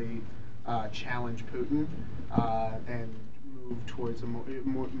possibly challenge Putin and move towards a more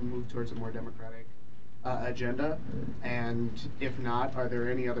democratic agenda? And if not, are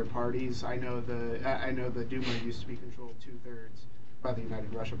there any other parties? I know the Duma used to be controlled 2/3 by the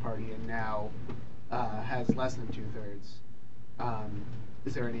United Russia Party, and now has less than 2/3.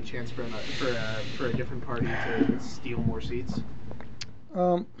 Is there any chance for a different party to steal more seats?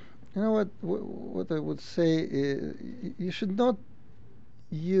 What I would say is you should not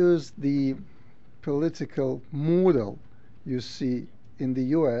use the political model you see in the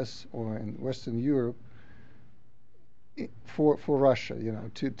U.S. or in Western Europe for Russia,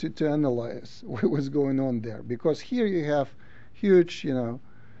 to analyze what's going on there, because here you have huge,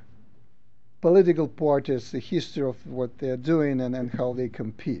 political parties, the history of what they're doing and how they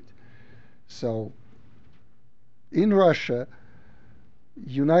compete. So in Russia,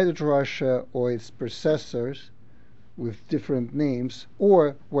 United Russia or its predecessors with different names,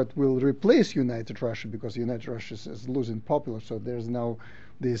 or what will replace United Russia, because United Russia is losing popular, so there's now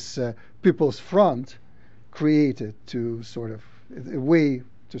this People's Front created to sort of a way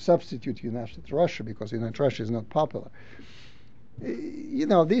to substitute United Russia, because United Russia is not popular.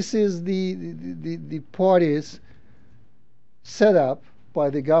 This is the parties set up by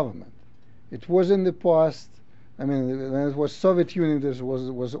the government. It was in the past. I mean, when it was Soviet Union, there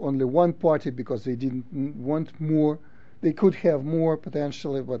was only one party because they didn't want more. They could have more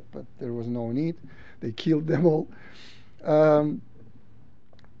potentially, but there was no need. They killed them all.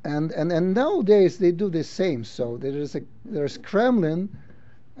 And nowadays they do the same. So there's Kremlin,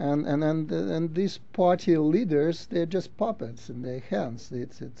 and these party leaders, they're just puppets in their hands.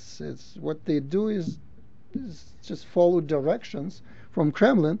 It's what they do is just follow directions from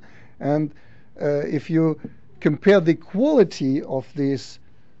Kremlin, and if you compare the quality of these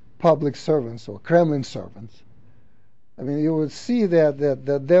public servants or Kremlin servants, I mean, you would see that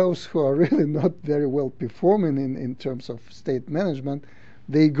those who are really not very well performing in terms of state management,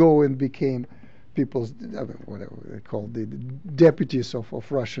 they go and became people's, I mean, whatever they call the deputies of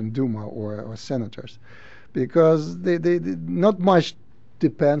Russian Duma or senators, because they not much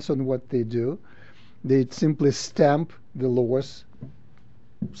depends on what they do. They simply stamp the laws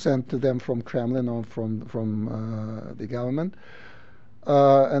sent to them from Kremlin or from the government,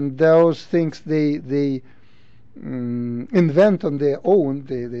 and those things they invent on their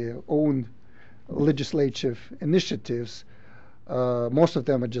own legislative initiatives. Most of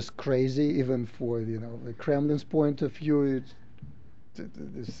them are just crazy, even for the Kremlin's point of view.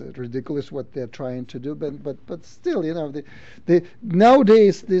 It's ridiculous what they're trying to do, but still,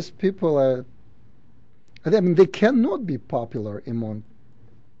 nowadays these people are. I mean, they cannot be popular among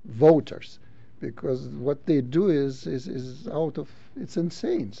voters because what they do is it's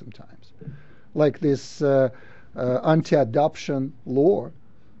insane sometimes. Like this anti-adoption law.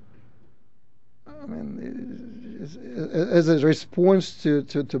 I mean, as a response to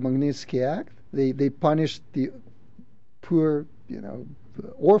Magnitsky Act, they punished the poor,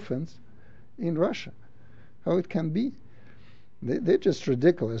 orphans in Russia. How it can be? They're just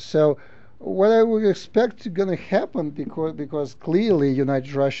ridiculous. So what I would expect going to happen, because clearly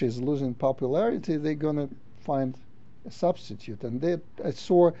United Russia is losing popularity, they're going to find a substitute. And I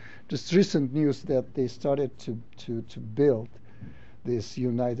saw just recent news that they started to build this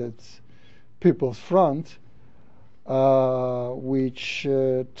United People's Front, which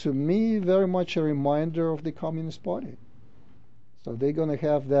to me very much a reminder of the Communist Party. So they're going to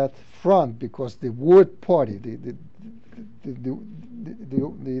have that front because the word party, the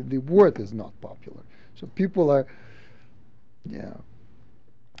word is not popular. So people are,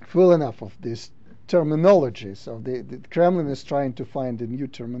 full enough of this terminology. So the Kremlin is trying to find a new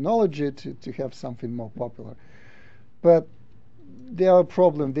terminology to have something more popular. But there are a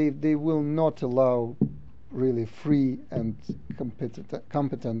problem. They will not allow really free and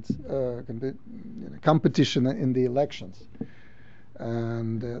competition in the elections.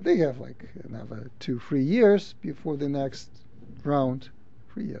 And they have like another 2-3 years before the next round,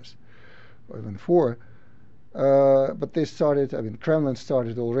 3 years, or even 4. But they started. I mean, Kremlin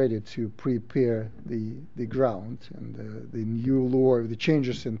started already to prepare the ground, and the new law, the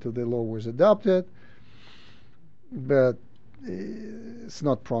changes into the law was adopted, but it's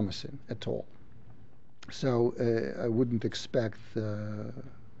not promising at all. So I wouldn't expect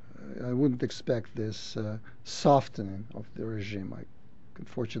this softening of the regime.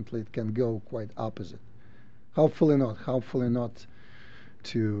 Unfortunately, it can go quite opposite. Hopefully not. Hopefully not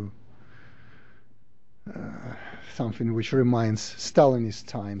to something which reminds Stalinist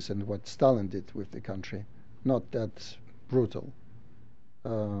times and what Stalin did with the country. Not that brutal.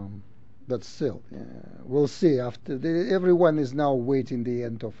 But still, we'll see. Everyone is now waiting the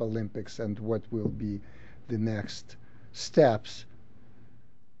end of Olympics and what will be the next steps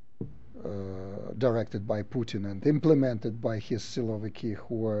directed by Putin and implemented by his Siloviki,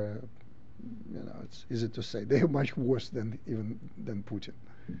 who are, it's easy to say, they are much worse than Putin.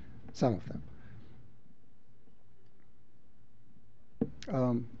 Some of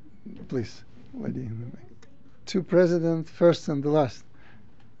them. Please, lady in the back. 2 presidents, first and the last.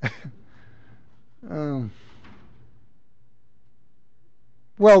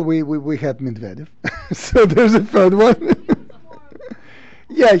 Well, we had Medvedev, so there's a third one.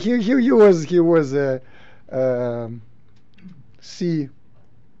 Yeah, he was a sea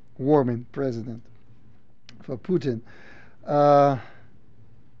warming president for Putin.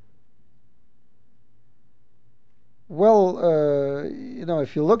 Well,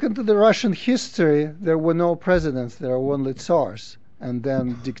 if you look into the Russian history, there were no presidents. There are only tsars and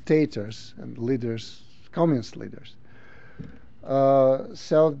then dictators and leaders, communist leaders.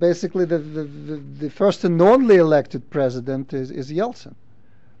 So basically, the first and only elected president is Yeltsin,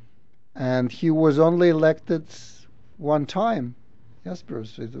 and he was only elected one time. Yes,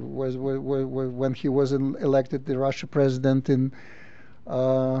 Bruce. It was when he was elected the Russia president in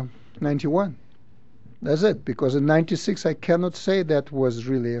 '91. That's it. Because in '96, I cannot say that was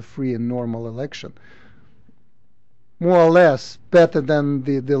really a free and normal election. More or less better than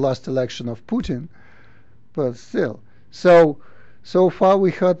the last election of Putin, but still. So far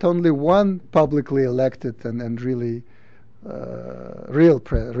we had only one publicly elected and really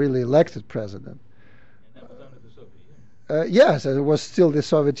really elected president. And that was under the Soviet Union. Yes, it was still the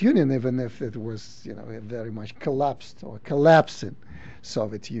Soviet Union, even if it was, very much collapsed or collapsing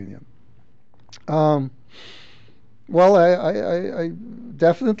Soviet Union. Well, I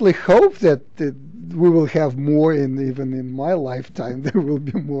definitely hope that we will have more, even in my lifetime, there will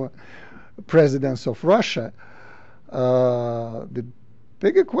be more presidents of Russia. The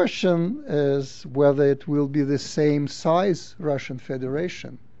bigger question is whether it will be the same size Russian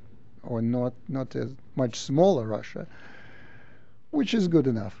Federation or not a much smaller Russia, which is good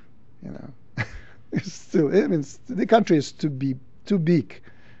enough. It's still, I mean, the country is too big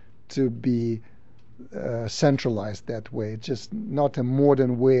to be centralized that way. It's just not a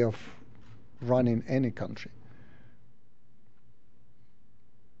modern way of running any country.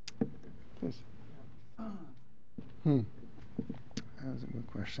 Please. That's a good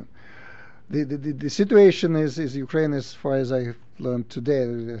question. The situation is Ukraine, as far as I learned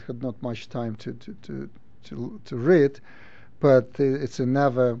today. I had not much time to read, but it's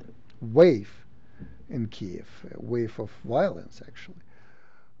another wave in Kiev, a wave of violence actually.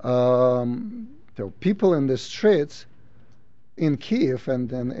 So people in the streets in Kiev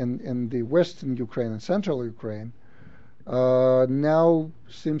and in the western Ukraine and central Ukraine now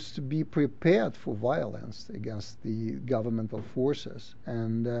seems to be prepared for violence against the governmental forces.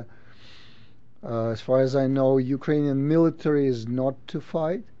 And as far as I know, Ukrainian military is not to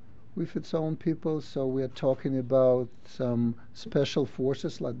fight with its own people, so we are talking about some special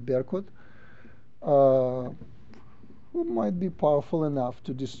forces like Berkut, who might be powerful enough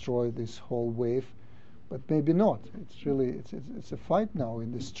to destroy this whole wave, but maybe not. It's a fight now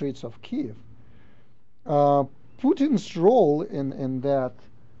in the streets of Kiev. Putin's role in that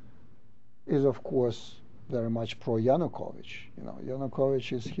is, of course, very much pro-Yanukovych.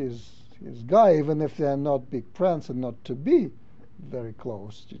 Yanukovych is his guy, even if they're not big friends and not to be very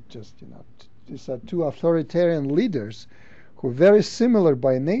close. These are two authoritarian leaders who are very similar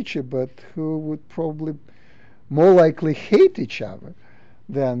by nature, but who would probably more likely hate each other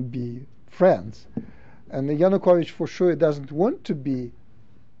than be friends. And Yanukovych for sure doesn't want to be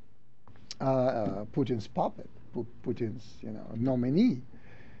Putin's puppet, Putin's nominee.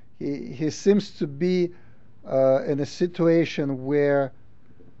 He seems to be in a situation where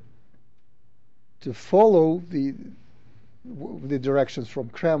to follow the directions from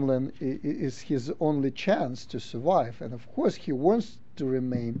Kremlin is his only chance to survive. And of course he wants to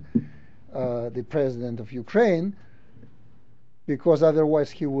remain the president of Ukraine, because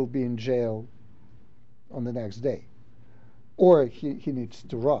otherwise he will be in jail on the next day, or he needs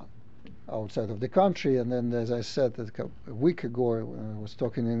to run outside of the country. And then, as I said a week ago when I was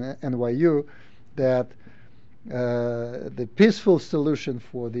talking in NYU, that the peaceful solution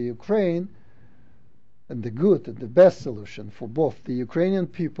for the Ukraine and the good and the best solution for both the Ukrainian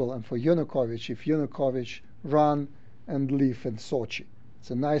people and for Yanukovych, if Yanukovych run and live in Sochi.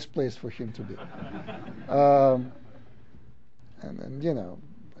 It's a nice place for him to be. And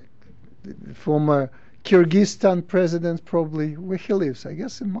the former Kyrgyzstan president, probably where he lives, I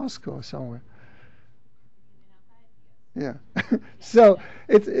guess in Moscow or somewhere. Yeah. So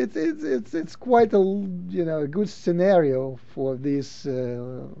it's quite a good scenario for these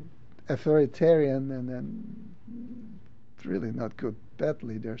authoritarian and really not good bad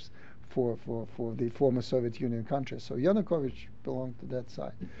leaders for the former Soviet Union countries. So Yanukovych belonged to that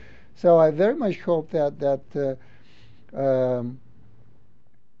side. So I very much hope that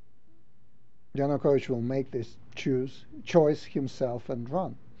Yanukovych will make this choice himself and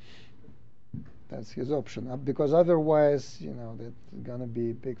run. That's his option, because otherwise, there's gonna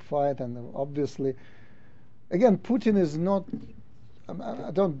be a big fight. And obviously, again, Putin is not.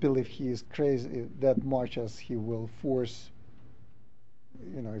 I don't believe he is crazy that much as he will force.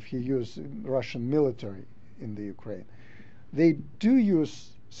 If he use Russian military in the Ukraine, they do use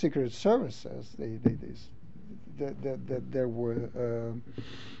secret services. There were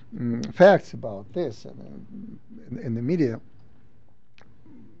facts about this in the media.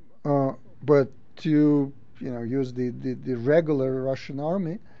 But to use the regular Russian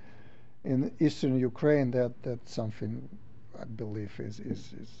army in eastern Ukraine, that's something I believe is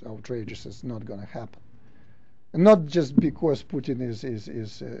outrageous. It's not going to happen, and not just because Putin is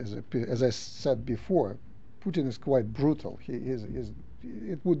as I said before, Putin is quite brutal.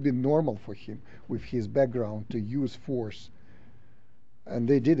 It would be normal for him with his background to use force, and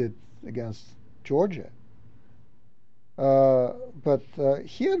they did it against Georgia. But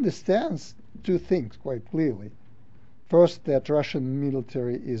he understands two things quite clearly. First, that Russian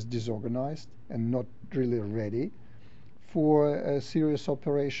military is disorganized and not really ready for a serious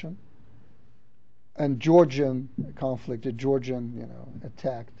operation. And Georgian conflict, the Georgian,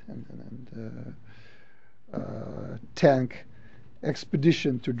 attacked and tank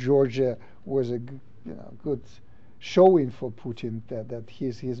expedition to Georgia was a good showing for Putin that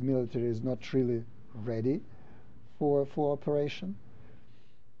his military is not really ready for operation.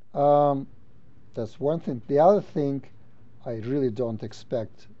 That's one thing. The other thing, I really don't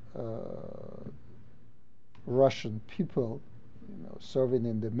expect Russian people, serving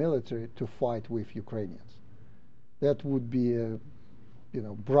in the military to fight with Ukrainians. That would be a,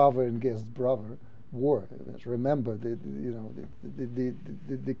 brother against brother war. Remember, the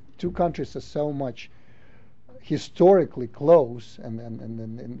two countries are so much historically close, and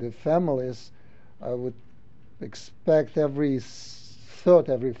the families, I would expect every third,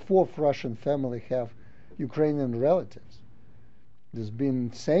 every fourth Russian family have Ukrainian relatives. There's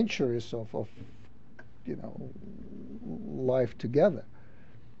been centuries of life together.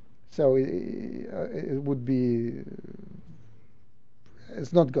 So it would be,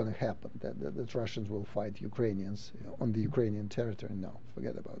 it's not going to happen that Russians will fight Ukrainians on the Ukrainian territory. No,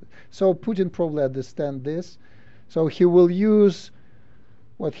 forget about it. So Putin probably understands this. So he will use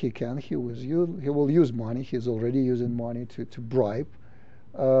what he can. He will use money. He's already using money to bribe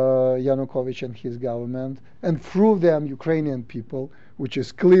Yanukovych and his government and through them Ukrainian people, which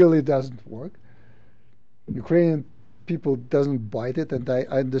is clearly doesn't work. Ukrainian people doesn't bite it, and I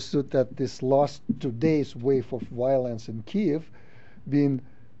understood that this last 2 days wave of violence in Kiev being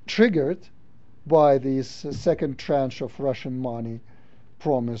triggered by this second tranche of Russian money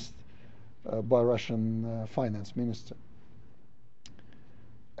promised by Russian finance minister.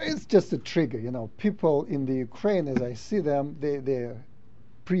 It's just a trigger, People in the Ukraine, as I see them, they're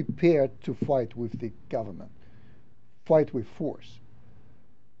prepared to fight with the government, fight with force.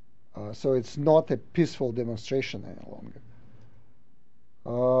 So it's not a peaceful demonstration any longer.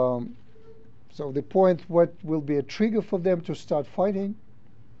 So the point, what will be a trigger for them to start fighting?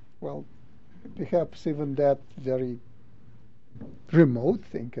 Well, perhaps even that very remote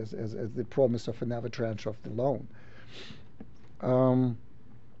thing as the promise of another tranche of the loan.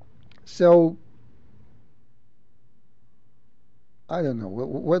 So I don't know.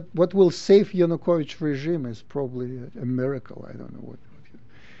 What will save Yanukovych regime is probably a miracle. I don't know what.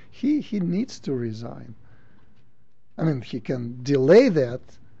 He needs to resign. I mean, he can delay that,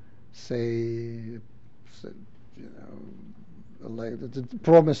 say like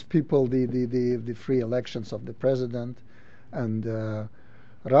promise people the free elections of the president, and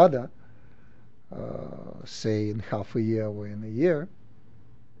rather say in half a year or in a year,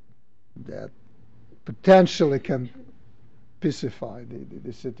 that potentially can pacify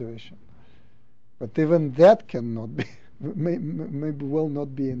the situation. But even that cannot be, maybe will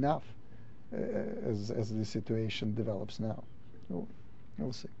not be enough as the situation develops now.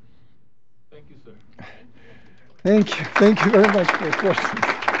 We'll see. Thank you, sir. Thank you very much for your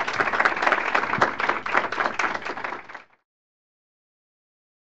questions.